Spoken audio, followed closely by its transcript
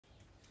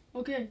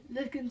Okay,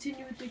 let's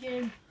continue with the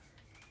game.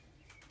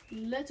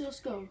 Let us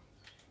go.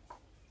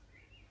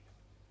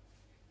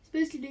 It's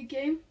basically a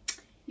game.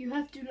 You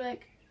have to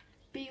like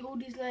beat all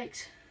these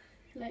like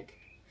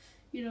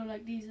you know,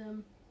 like these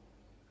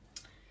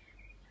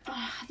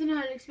I don't know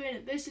how to explain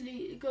it. Basically,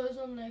 it goes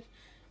on like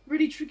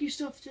really tricky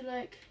stuff to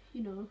like,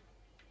 you know,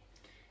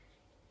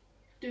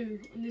 do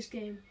in this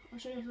game. I'll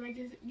show you. Like,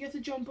 if you have to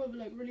jump over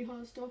like really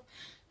hard stuff,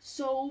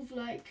 solve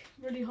like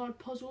really hard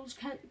puzzles,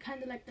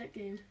 kind of like that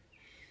game.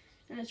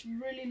 And it's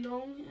really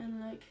long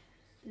and like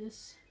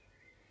this.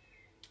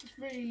 It's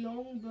really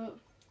long, but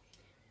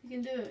you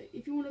can do it.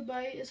 If you want to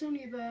buy it, it's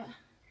only about,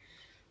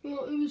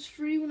 well, it was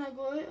free when I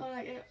got it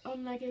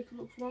on like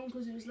Xbox One,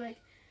 because it was like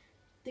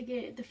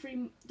the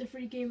free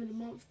game of the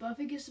month. But I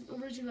think it's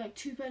originally like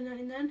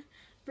 £2.99.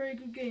 Very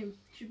good game.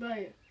 You should buy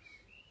it.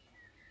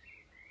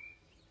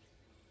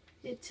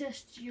 It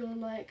tests your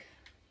like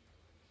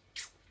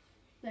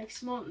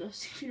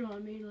smartness, if you know what I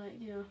mean. Like,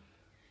 you know,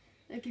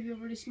 like if you're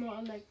really smart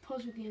at like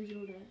puzzle games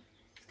and all that.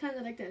 It's kind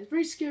of like that. It's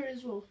very scary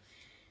as well.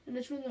 And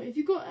it's really, if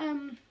you got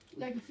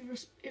like a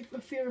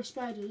fear of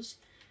spiders,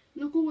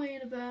 look away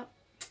in about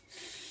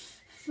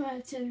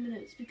 5-10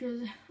 minutes,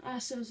 because I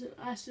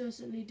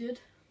certainly did.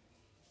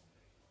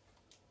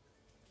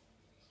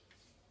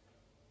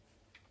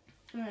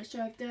 Alright,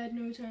 so I've died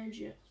no times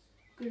yet.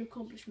 Good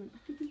accomplishment.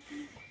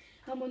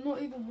 And we're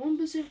not even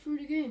 1% through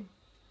the game.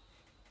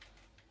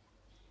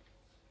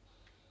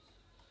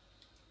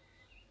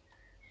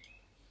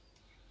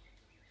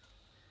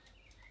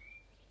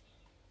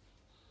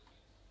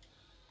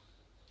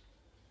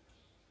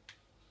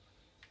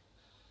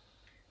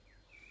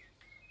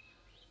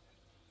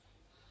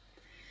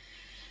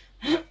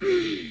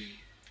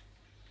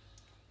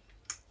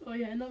 Oh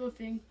yeah, another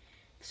thing.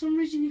 For some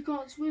reason you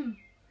can't swim.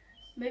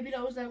 Maybe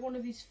that was like one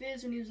of his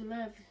fears when he was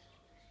alive.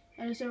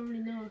 I just don't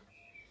really know.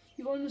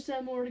 You'll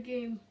understand more of the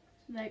game,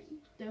 like,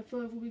 the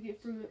further we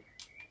get through it.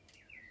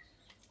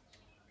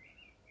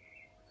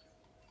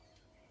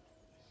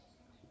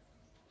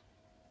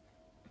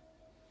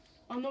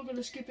 I'm not going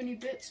to skip any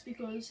bits,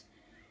 because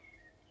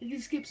if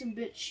you skip some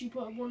bits, you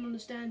probably won't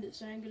understand it,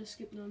 so I ain't going to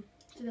skip them.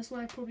 So that's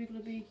why it's probably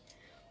going to be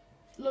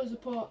loads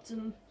of parts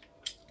and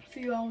a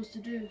few hours to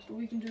do, but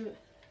we can do it.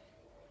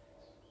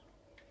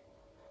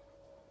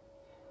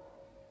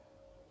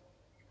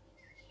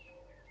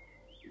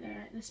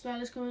 Alright, the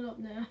spider's coming up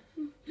now.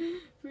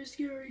 Very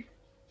scary.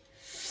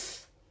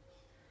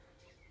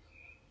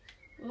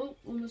 Oh,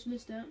 almost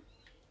missed that.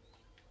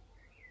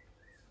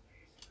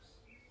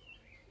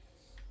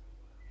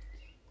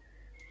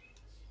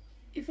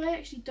 If I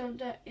actually don't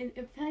die in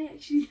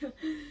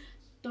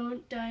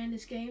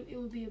this game, it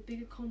will be a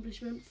big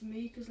accomplishment for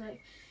me, because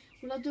like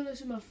when I've done this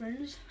with my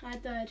friends, I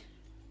died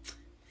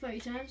 30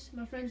 times.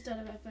 My friends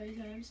died about 30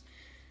 times.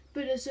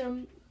 But this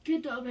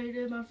kid that I played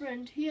with, my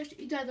friend, he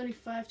died only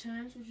 5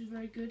 times, which was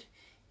very good.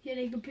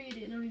 He completed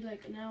it in only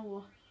like an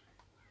hour.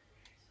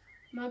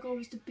 My goal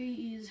was to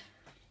beat his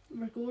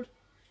record.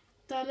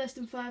 Die less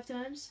than 5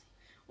 times,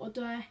 or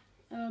die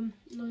 0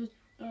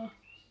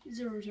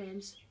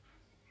 times.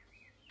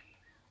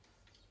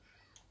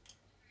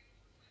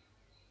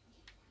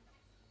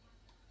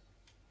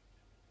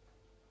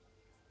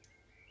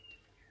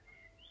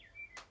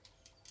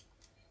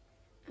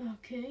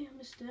 Okay, I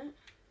missed that.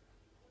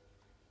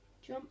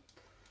 Jump.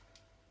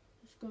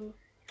 Let's go.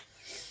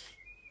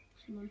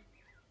 Come on.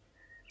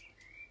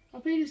 I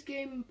played this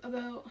game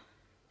about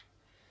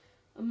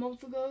a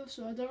month ago,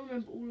 so I don't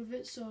remember all of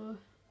it, so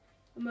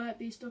I might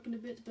be stuck in a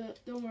bit, but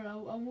don't worry, I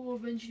will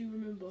eventually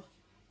remember.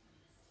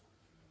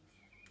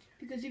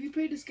 Because if you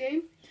play this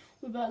game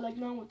without like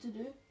knowing what to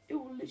do, it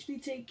will literally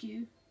take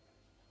you,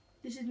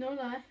 this is no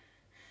lie,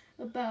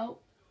 about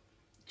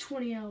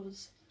 20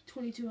 hours,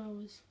 22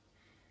 hours.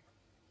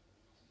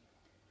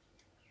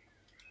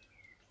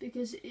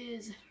 Because it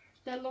is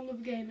that long of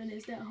a game and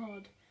it's that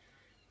hard.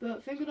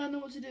 But thank God I know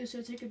what to do, so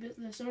I take a bit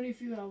less, only a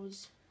few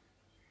hours.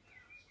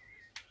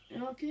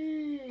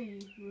 Okay,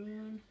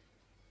 run.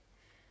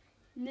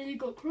 Nearly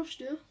got crushed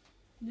there.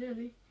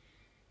 Nearly.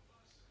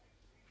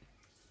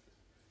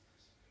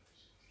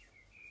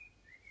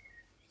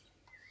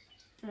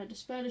 Alright, the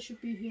spider should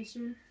be here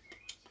soon.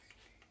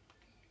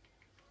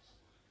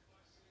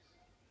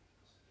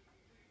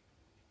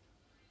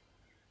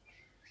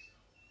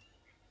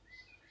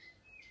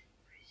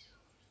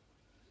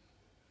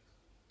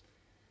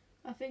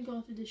 I think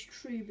after this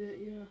tree bit,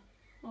 yeah.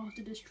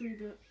 After this tree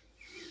bit.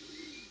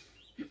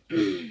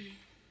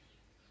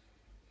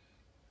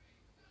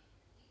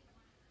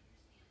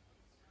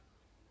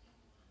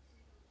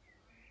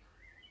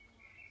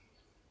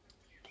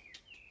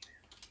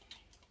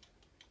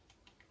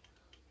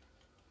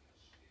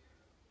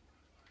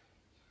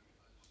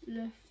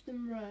 Left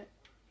and right.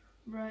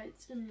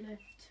 Right and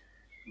left.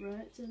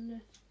 Right and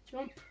left.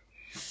 Jump.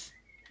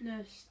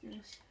 Nice,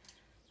 nice.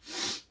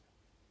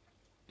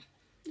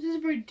 This is a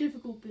very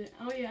difficult bit.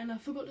 Oh yeah, and I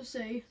forgot to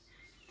say,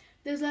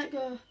 there's like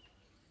a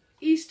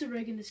Easter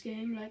egg in this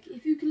game. Like,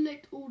 if you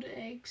collect all the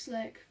eggs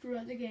like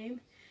throughout the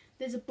game,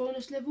 there's a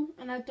bonus level,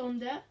 and I've done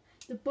that.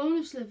 The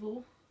bonus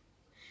level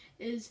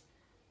is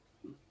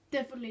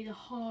definitely the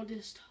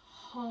hardest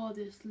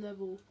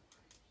level.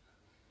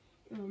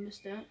 Oh, I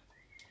missed that.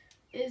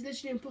 It's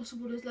literally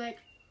impossible. There's like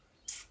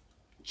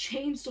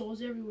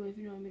chainsaws everywhere, if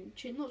you know what I mean.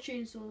 Not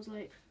chainsaws,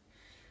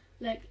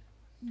 like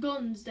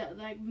guns that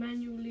like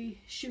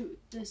manually shoot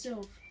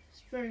themselves.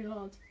 It's very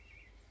hard.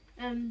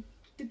 And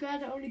the guy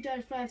that only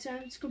died 5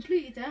 times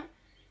completed that.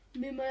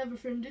 Me and my other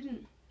friend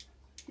didn't.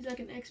 He's like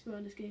an expert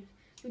in this game.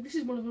 Like, this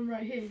is one of them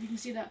right here. You can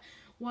see that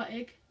white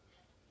egg.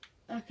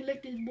 I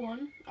collected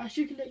one. I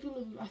should collect all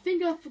of them. I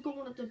think I forgot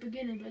one at the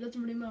beginning, but it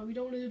doesn't really matter. We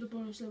don't want to do the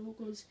bonus level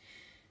because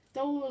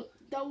that will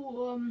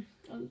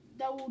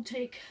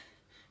take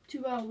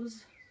 2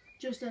 hours,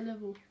 just that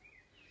level.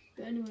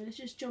 But anyway, let's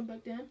just jump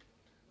back down.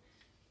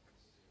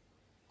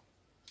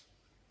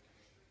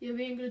 Yeah,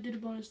 we ain't gonna do the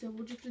bonus level.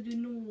 We're just gonna do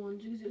normal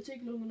ones because it'll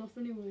take long enough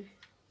anyway.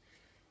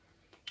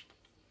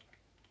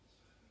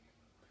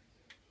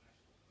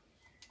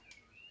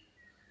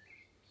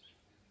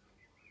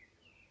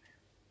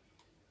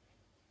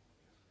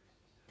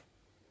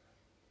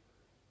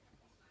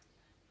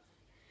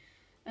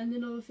 And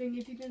another thing,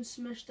 if you can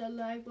smash that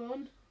like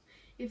button,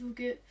 if we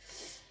get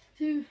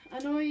to, I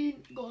know I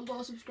ain't got a lot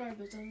of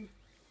subscribers and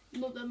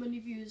not that many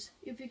views,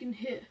 if you can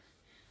hit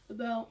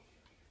about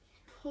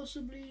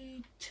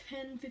possibly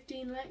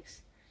 10-15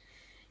 likes.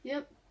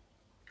 Yep,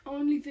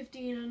 only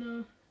 15, I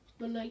know,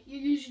 but like you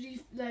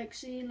usually like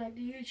seeing like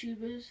the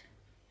YouTubers,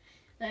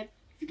 like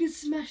if you can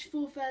smash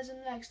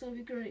 4,000 likes, that'd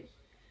be great.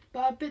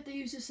 But I bet they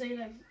used to say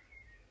like,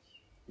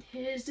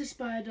 here's the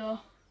spider.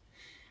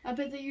 I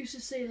bet they used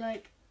to say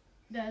like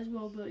that as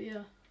well, but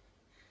yeah,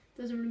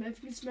 doesn't really matter.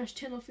 If you can smash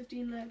 10 or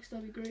 15 likes,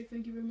 that'd be great.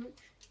 Thank you very much.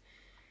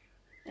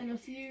 And a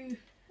few,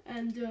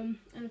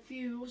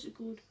 what's it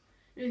called?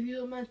 And if you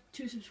don't mind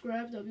to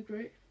subscribe, that'd be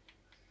great.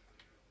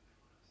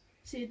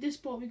 See, at this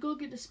part, we gotta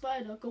get the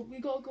spider. We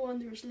gotta go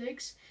under its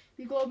legs.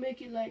 We gotta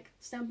make it like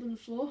stamp on the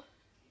floor.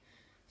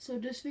 So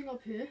this thing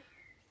up here,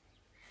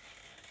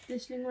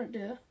 this thing right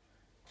there,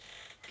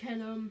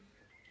 can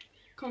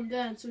come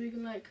down, so we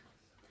can like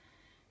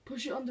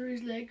push it under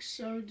his legs,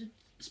 so the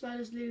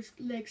spider's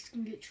legs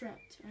can get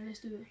trapped. Alright, let's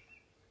do it.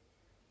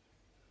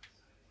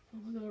 Oh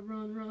my god,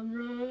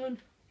 run.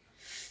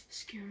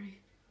 Scary.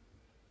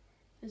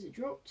 Has it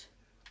dropped?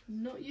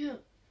 Not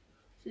yet.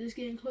 So it's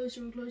getting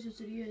closer and closer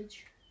to the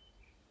edge.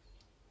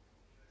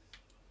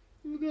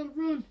 Oh my god,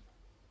 run.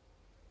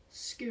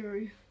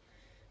 Scary.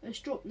 It's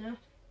dropped now.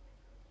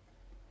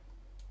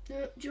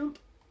 Jump.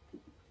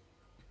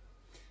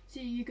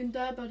 See, you can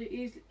die by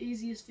the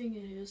easiest thing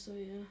in here, so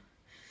yeah.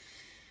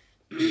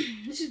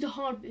 This is the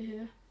hard bit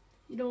here.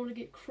 You don't want to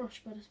get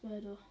crushed by the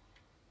spider.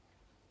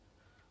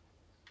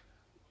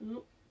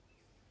 Nope.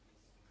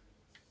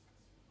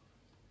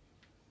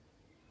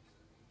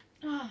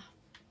 Ah.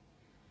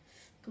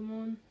 Come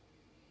on.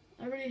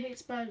 I really hate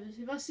spiders.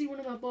 If I see one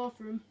in my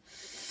bathroom,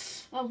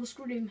 I will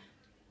scream.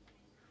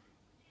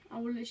 I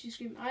will literally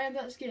scream. I am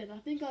that scared. I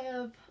think I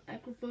have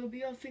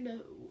acrophobia. I think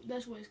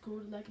that's what it's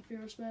called, like a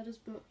fear of spiders,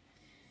 but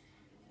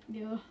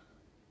yeah.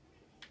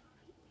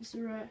 It's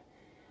alright.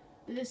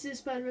 But this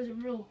spider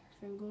isn't real,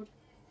 thank God.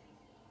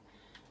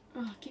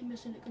 Oh, I keep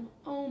missing it. Come on.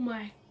 Oh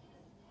my.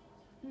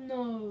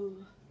 No.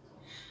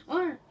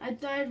 Alright, I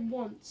died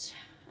once.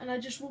 And I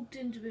just walked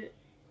into it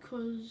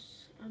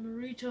because I'm a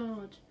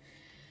retard.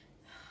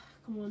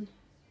 Come on.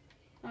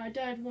 I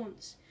died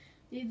once.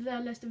 Either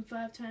die less than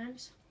 5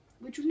 times,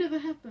 which would never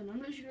happen. I'm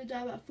literally going to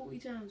die about 40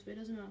 times, but it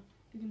doesn't matter.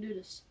 You can do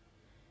this.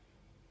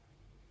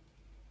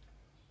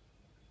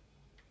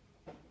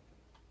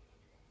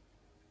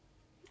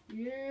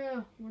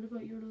 Yeah, what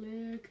about your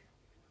leg?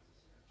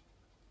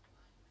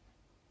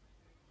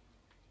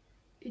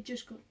 It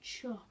just got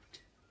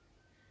chopped.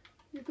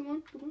 Yeah, come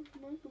on.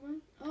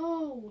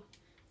 Oh,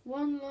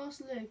 one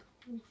last leg.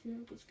 Oh shit,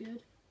 I got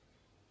scared.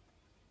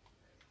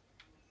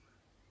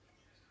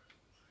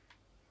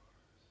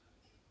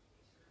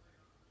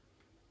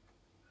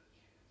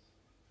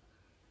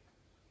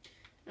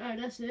 Alright,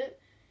 that's it.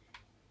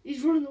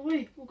 He's running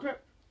away. Oh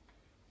crap.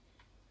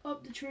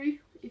 Up the tree,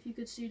 if you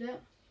could see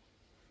that.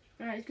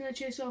 Alright, he's gonna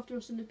chase after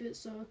us in a bit,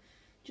 so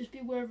just be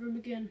aware of him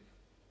again.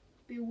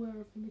 Be aware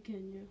of him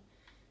again,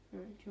 yeah.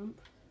 Alright,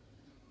 jump.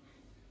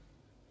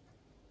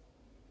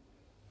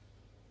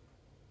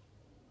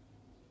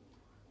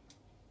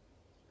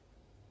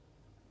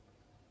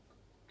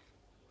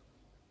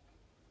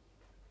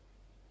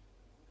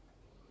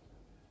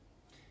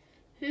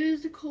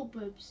 Here's the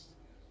cobwebs.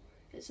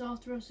 It's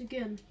after us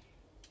again.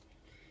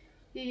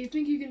 Yeah, you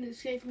think you can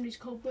escape from these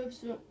cobwebs,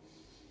 but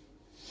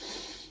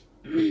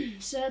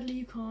sadly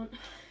you can't.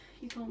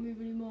 You can't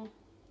move anymore.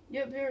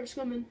 Yep, here it's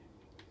coming.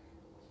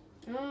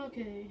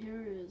 Okay,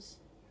 here it is.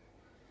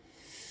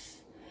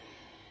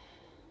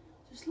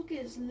 Just look at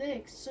its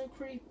legs, so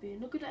creepy.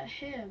 Look at that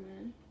hair,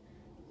 man.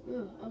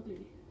 Ugh,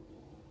 ugly.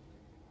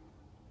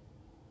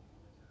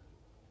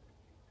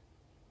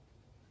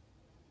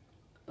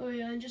 Oh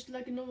yeah, and just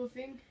like another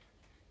thing.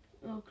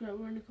 Oh crap,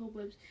 we're in the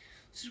cobwebs.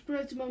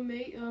 Subscribe to my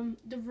mate,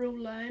 the real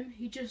Lime.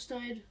 He just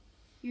started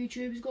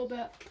YouTube. He's got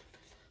about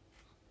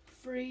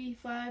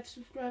 3-5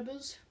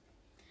 subscribers.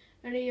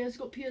 and he has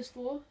got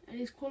PS4, and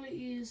his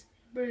quality is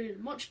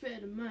brilliant, much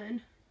better than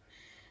mine.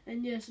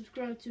 And yeah,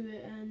 subscribe to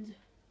it and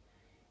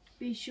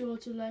be sure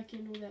to like it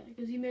and all that,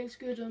 because he makes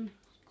good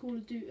Call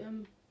of Duty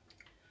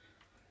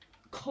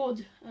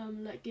COD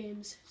like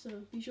games.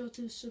 So be sure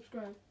to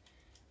subscribe.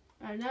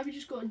 Alright, now we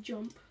just got to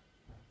jump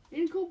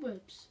in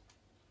cobwebs.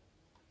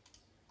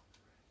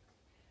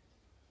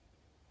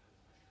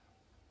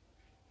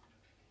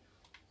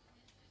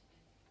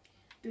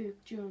 Big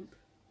jump.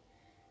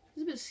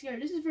 It's a bit scary.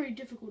 This is very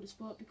difficult, this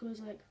part, because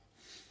like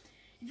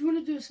if you want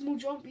to do a small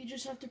jump, you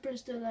just have to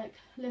press the like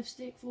left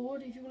stick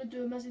forward. If you want to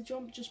do a massive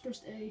jump, just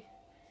press A.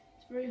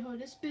 It's very hard.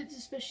 This bit's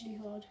especially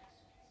hard.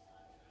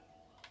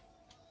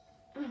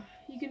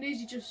 You can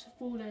easily just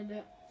fall down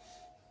there.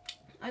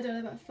 I done it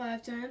about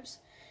 5 times.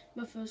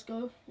 My first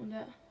go on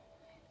that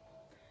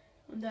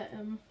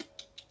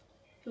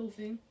hill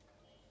thing.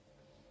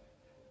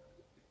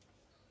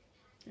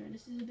 Alright,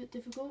 this is a bit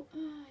difficult. Ah,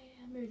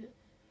 yeah, I made it.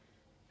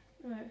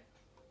 Alright,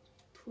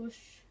 push.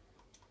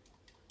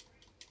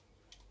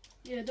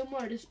 Yeah, don't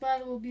worry, the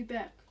spider will be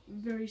back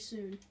very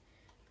soon.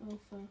 Oh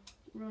fuck.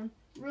 Run.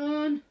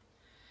 Run!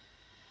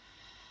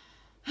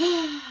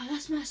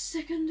 That's my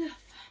second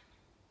death.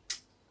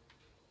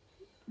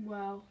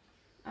 Wow.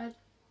 I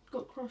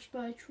got crushed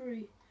by a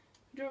tree.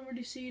 You don't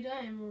really see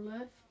that in real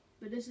life,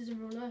 but this is in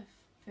real life,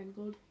 thank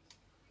God.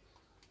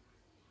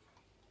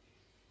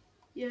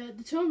 Yeah,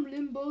 the term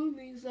limbo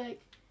means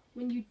like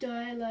when you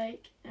die,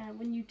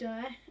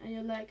 and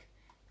your like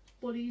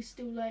body's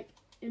still like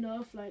in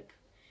earth, like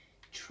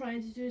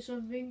trying to do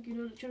something, you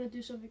know, trying to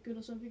do something good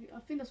or something. I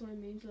think that's what it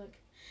means. Like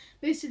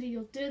basically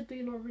you're dead, but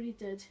you're not really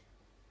dead,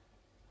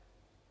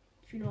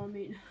 if you know what I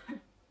mean.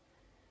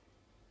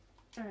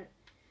 Alright,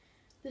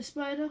 the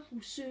spider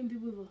will soon be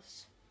with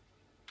us.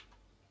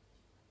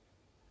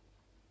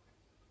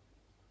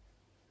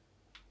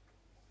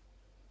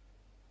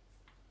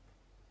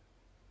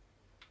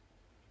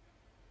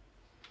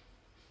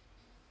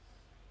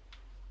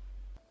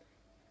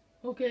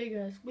 Okay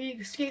guys, we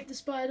escaped the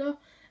spider,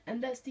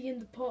 and that's the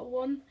end of part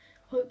 1.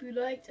 Hope you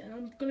liked, and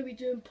I'm going to be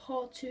doing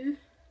part 2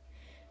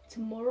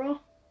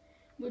 tomorrow,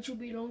 which will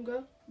be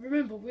longer.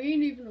 Remember, we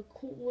ain't even a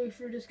quarter way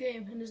through this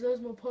game, and there's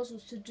loads more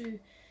puzzles to do.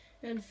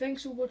 And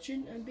thanks for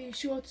watching, and be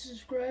sure to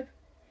subscribe,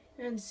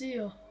 and see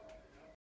ya.